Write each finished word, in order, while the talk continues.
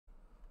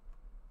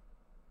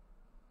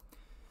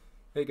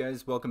Hey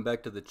guys, welcome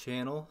back to the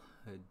channel.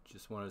 I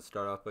just wanted to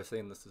start off by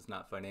saying this is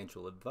not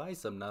financial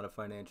advice. I'm not a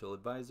financial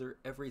advisor.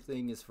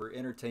 Everything is for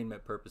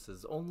entertainment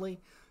purposes only,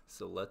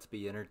 so let's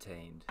be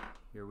entertained.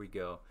 Here we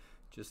go.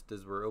 Just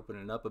as we're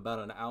opening up about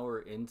an hour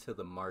into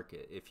the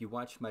market. If you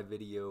watched my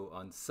video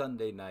on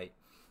Sunday night,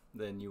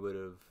 then you would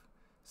have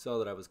saw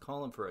that I was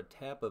calling for a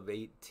tap of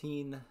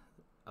 18.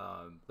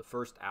 The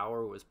first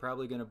hour was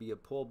probably going to be a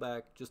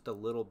pullback just a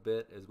little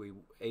bit as we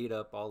ate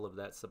up all of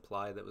that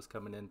supply that was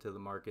coming into the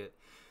market.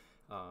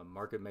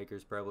 Market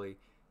makers probably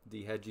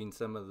de-hedging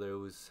some of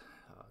those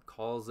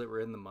calls that were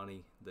in the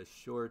money. The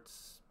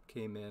shorts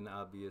came in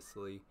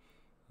obviously,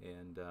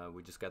 and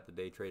we just got the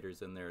day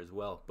traders in there as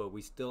well. But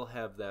we still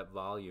have that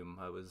volume.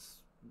 I was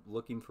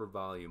looking for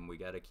volume. We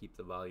got to keep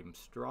the volume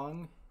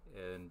strong,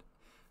 and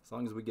as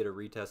long as we get a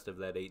retest of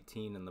that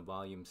 18 and the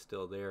volume's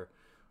still there,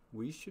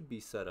 we should be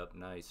set up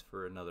nice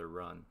for another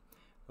run.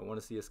 I want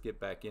to see us get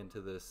back into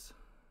this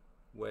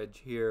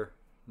wedge here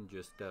and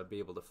just be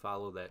able to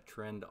follow that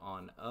trend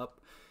on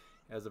up.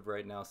 As of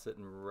right now,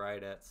 sitting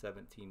right at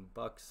 17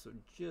 bucks, so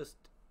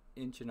just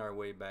inching our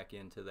way back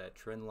into that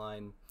trend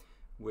line,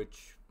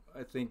 which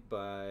I think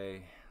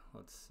by,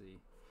 let's see,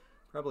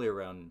 probably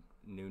around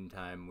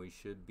noontime we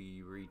should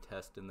be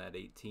retesting that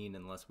 18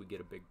 unless we get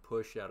a big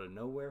push out of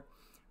nowhere.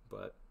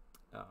 But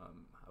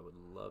I would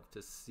love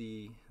to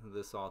see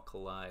this all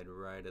collide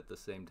right at the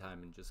same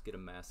time and just get a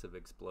massive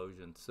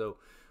explosion. So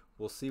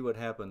we'll see what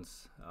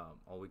happens.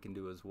 All we can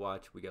do is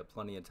watch. We got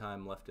plenty of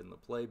time left in the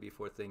play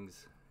before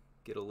things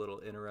get a little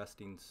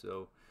interesting.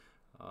 So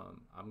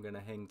I'm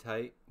gonna hang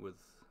tight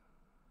with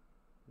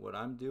what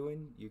I'm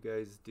doing. You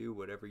guys do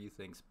whatever you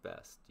think's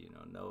best. You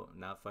know, no,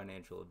 not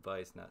financial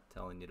advice. Not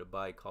telling you to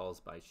buy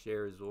calls, buy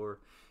shares, or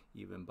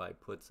even buy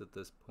puts at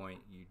this point.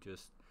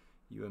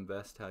 You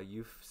invest how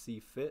you see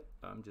fit.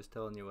 I'm just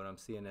telling you what I'm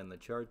seeing in the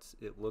charts.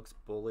 It looks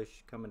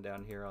bullish coming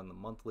down here on the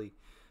monthly.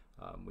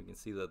 We can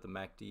see that the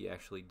MACD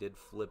actually did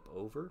flip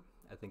over.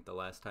 I think the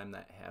last time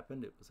that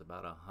happened, it was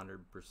about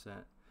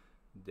 100%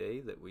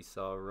 day that we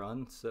saw a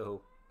run.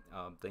 So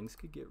things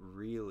could get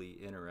really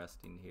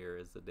interesting here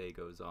as the day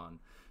goes on.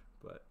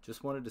 But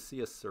just wanted to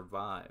see us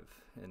survive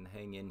and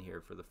hang in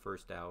here for the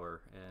first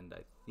hour. And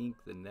I think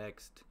the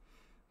next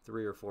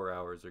 3 or 4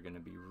 hours are going to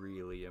be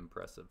really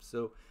impressive.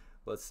 So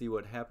let's see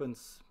what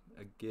happens.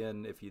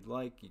 Again, if you'd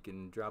like, you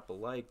can drop a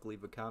like,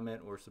 leave a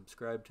comment, or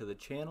subscribe to the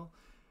channel.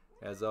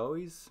 As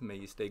always, may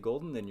you stay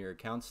golden and your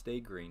accounts stay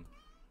green.